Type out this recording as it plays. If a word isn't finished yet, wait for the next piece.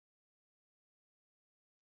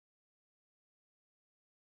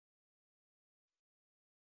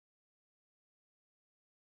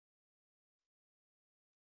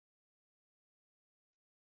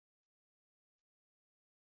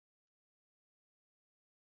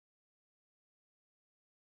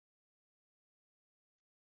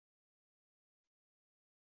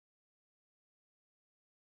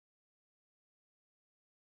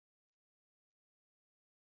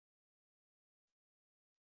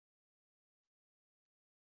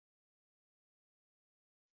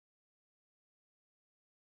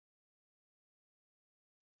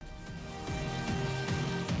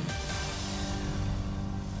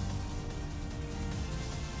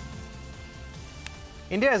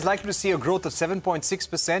India is likely to see a growth of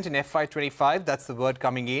 7.6% in FY25. That's the word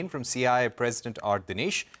coming in from CII President R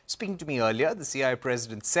Dinesh. Speaking to me earlier, the CII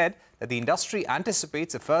President said that the industry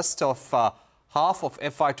anticipates the first half of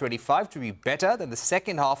FY25 to be better than the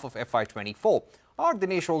second half of FY24. R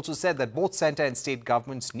Dinesh also said that both centre and state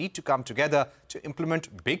governments need to come together to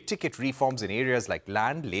implement big-ticket reforms in areas like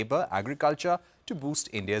land, labour, agriculture to boost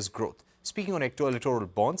India's growth. Speaking on electoral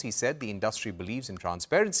bonds, he said the industry believes in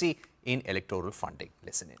transparency in electoral funding.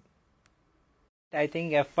 Listen in. I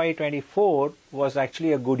think FY24 was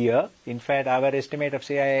actually a good year. In fact, our estimate of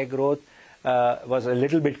CII growth was a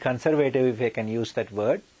little bit conservative, if I can use that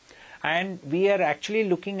word. And we are actually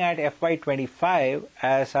looking at FY25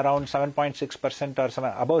 as around 7.6% or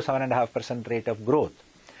above 7.5% rate of growth.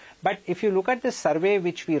 But if you look at the survey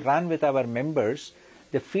which we run with our members,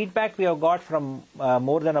 the feedback we have got from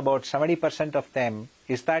more than about 70% of them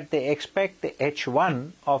is that they expect the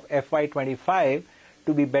H1 of FY25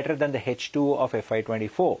 to be better than the H2 of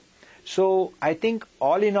FY24. So I think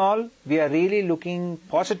all in all, we are really looking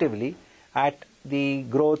positively at the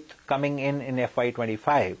growth coming in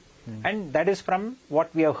FY25. And that is from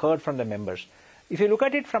what we have heard from the members. If you look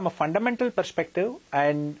at it from a fundamental perspective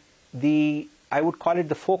and I would call it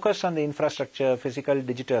the focus on the infrastructure, physical,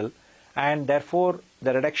 digital, and therefore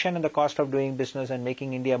the reduction in the cost of doing business and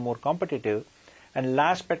making India more competitive. And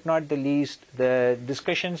last but not the least, the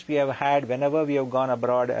discussions we have had whenever we have gone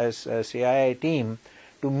abroad as a CII team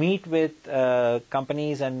to meet with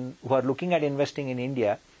companies and who are looking at investing in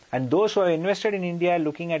India, and those who are invested in India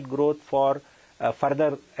looking at growth for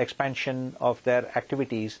further expansion of their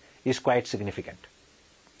activities is quite significant.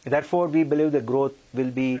 Therefore, we believe the growth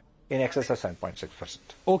will be in excess of 7.6%.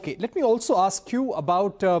 Okay, let me also ask you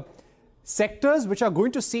about sectors which are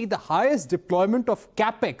going to see the highest deployment of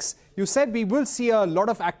capex. You said we will see a lot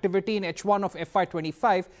of activity in H1 of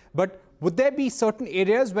FY25, but would there be certain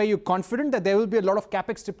areas where you're confident that there will be a lot of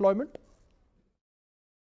capex deployment?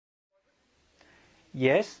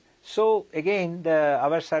 Yes. So again,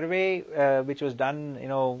 our survey, which was done,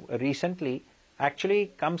 recently,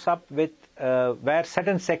 actually comes up with where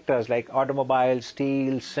certain sectors like automobile,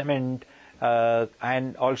 steel, cement,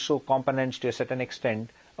 and also components to a certain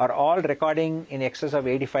extent are all recording in excess of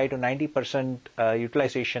 85 to 90%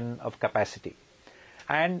 utilization of capacity.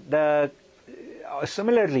 And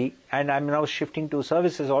similarly, and I'm now shifting to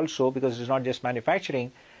services also because it's not just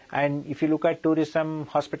manufacturing. And if you look at tourism,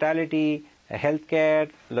 hospitality, healthcare,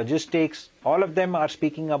 logistics, all of them are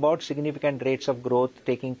speaking about significant rates of growth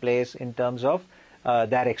taking place in terms of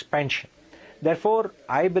their expansion. Therefore,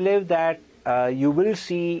 I believe that you will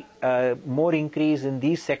see more increase in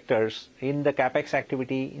these sectors in the capex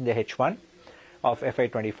activity in the H1 of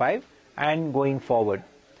FY25 and going forward.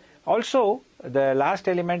 Also, the last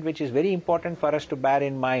element which is very important for us to bear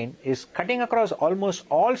in mind is cutting across almost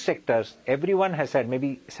all sectors. Everyone has said,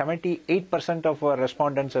 maybe 78% of our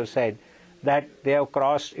respondents have said that they have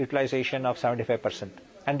crossed utilization of 75%.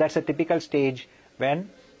 And that's a typical stage when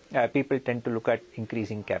people tend to look at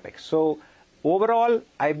increasing capex. So overall,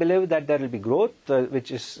 I believe that there will be growth,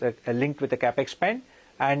 which is linked with the capex spend,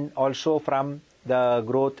 and also from the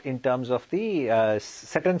growth in terms of the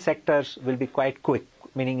certain sectors will be quite quick,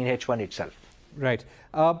 meaning in H1 itself. Right.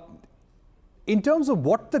 In terms of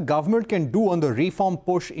what the government can do on the reform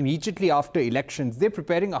push immediately after elections, they're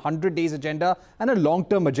preparing a 100 days agenda and a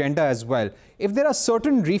long-term agenda as well. If there are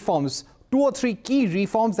certain reforms, 2 or 3 key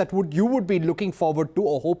reforms that you would be looking forward to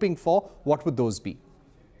or hoping for, what would those be?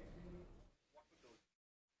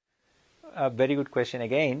 A very good question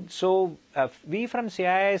again. So we from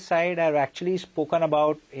CII side have actually spoken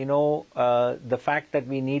about, the fact that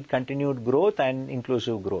we need continued growth and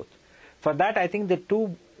inclusive growth. For that, I think the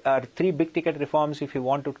 2 or 3 big ticket reforms, if you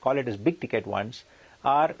want to call it as big ticket ones,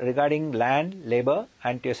 are regarding land, labor,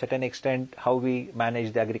 and to a certain extent how we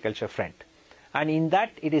manage the agriculture front. And in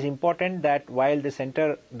that, it is important that while the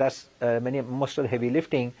centre does most of the heavy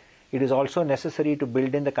lifting, it is also necessary to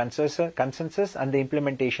build in the consensus and the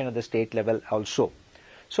implementation at the state level also.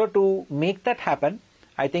 So to make that happen,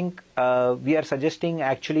 I think we are suggesting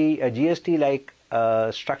actually a GST-like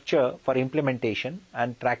structure for implementation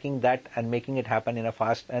and tracking that and making it happen in a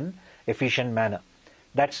fast and efficient manner.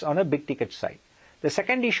 That's on a big ticket side. The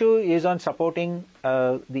second issue is on supporting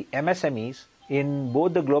the MSMEs in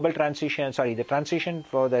both the global transition, the transition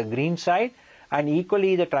for the green side and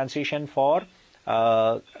equally the transition for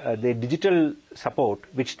the digital support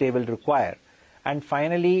which they will require. And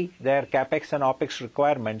finally, their capex and opex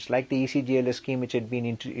requirements like the ECGLS scheme which had been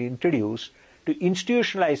introduced to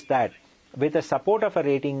institutionalize that with the support of a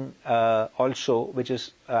rating also, which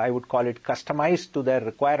is, I would call it, customized to their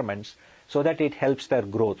requirements, so that it helps their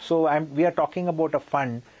growth. So we are talking about a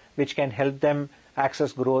fund which can help them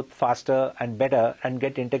access growth faster and better and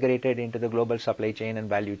get integrated into the global supply chain and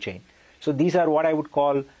value chain. So these are what I would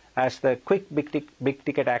call as the quick big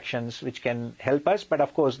ticket actions which can help us. But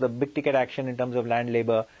of course, the big ticket action in terms of land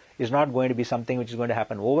labor is not going to be something which is going to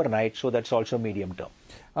happen overnight. So that's also medium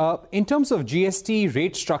term. In terms of GST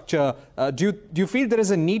rate structure, do you feel there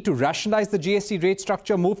is a need to rationalize the GST rate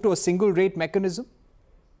structure, move to a single rate mechanism?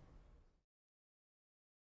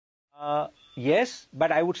 Yes,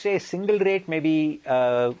 but I would say a single rate may be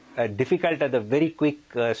difficult at the very quick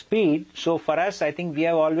speed. So for us, I think we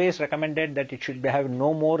have always recommended that it should have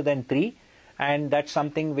no more than 3. And that's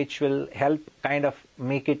something which will help kind of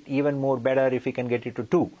make it even more better if we can get it to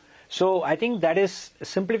 2. So I think that is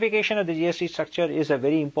simplification of the GST structure is a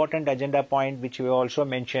very important agenda point which we also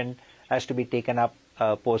mentioned has to be taken up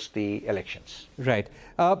post the elections. Right.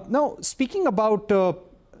 Now, speaking about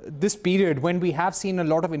this period when we have seen a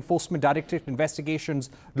lot of enforcement directorate investigations,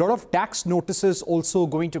 a lot of tax notices also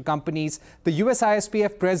going to companies. The US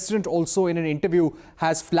ISPF president also in an interview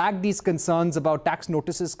has flagged these concerns about tax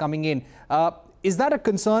notices coming in. Is that a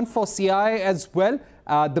concern for CII as well?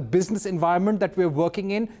 The business environment that we're working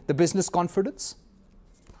in, the business confidence?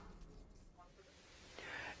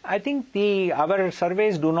 I think our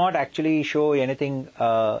surveys do not actually show anything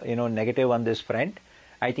negative on this front.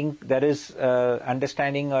 I think there is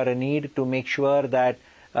understanding or a need to make sure that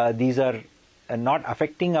these are not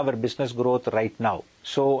affecting our business growth right now.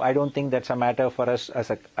 So I don't think that's a matter for us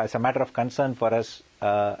as a matter of concern for us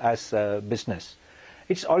as a business.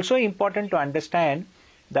 It's also important to understand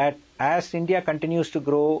that as India continues to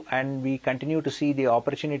grow and we continue to see the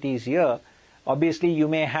opportunities here, obviously you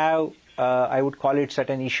may have, I would call it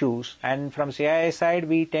certain issues. And from CII side,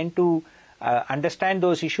 we tend to understand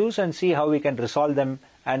those issues and see how we can resolve them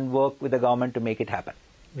and work with the government to make it happen.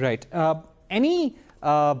 Right. Any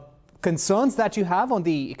concerns that you have on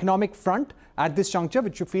the economic front at this juncture,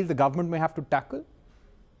 which you feel the government may have to tackle?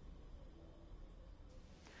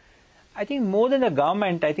 I think more than the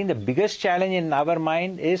government, I think the biggest challenge in our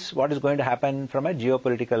mind is what is going to happen from a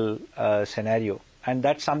geopolitical scenario. And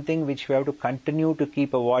that's something which we have to continue to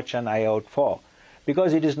keep a watch and eye out for,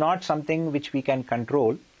 because it is not something which we can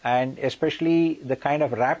control. And especially the kind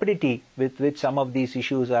of rapidity with which some of these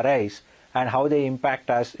issues arise and how they impact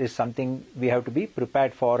us is something we have to be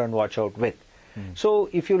prepared for and watch out with. So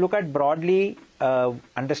if you look at broadly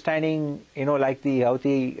understanding, like the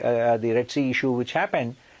Red Sea issue which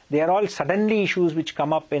happened, they are all suddenly issues which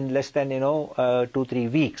come up in less than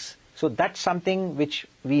 2-3 weeks. So that's something which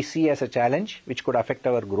we see as a challenge which could affect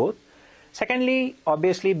our growth. Secondly,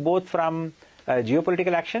 obviously both from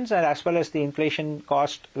geopolitical actions and as well as the inflation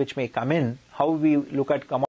cost which may come in, how we look at commodities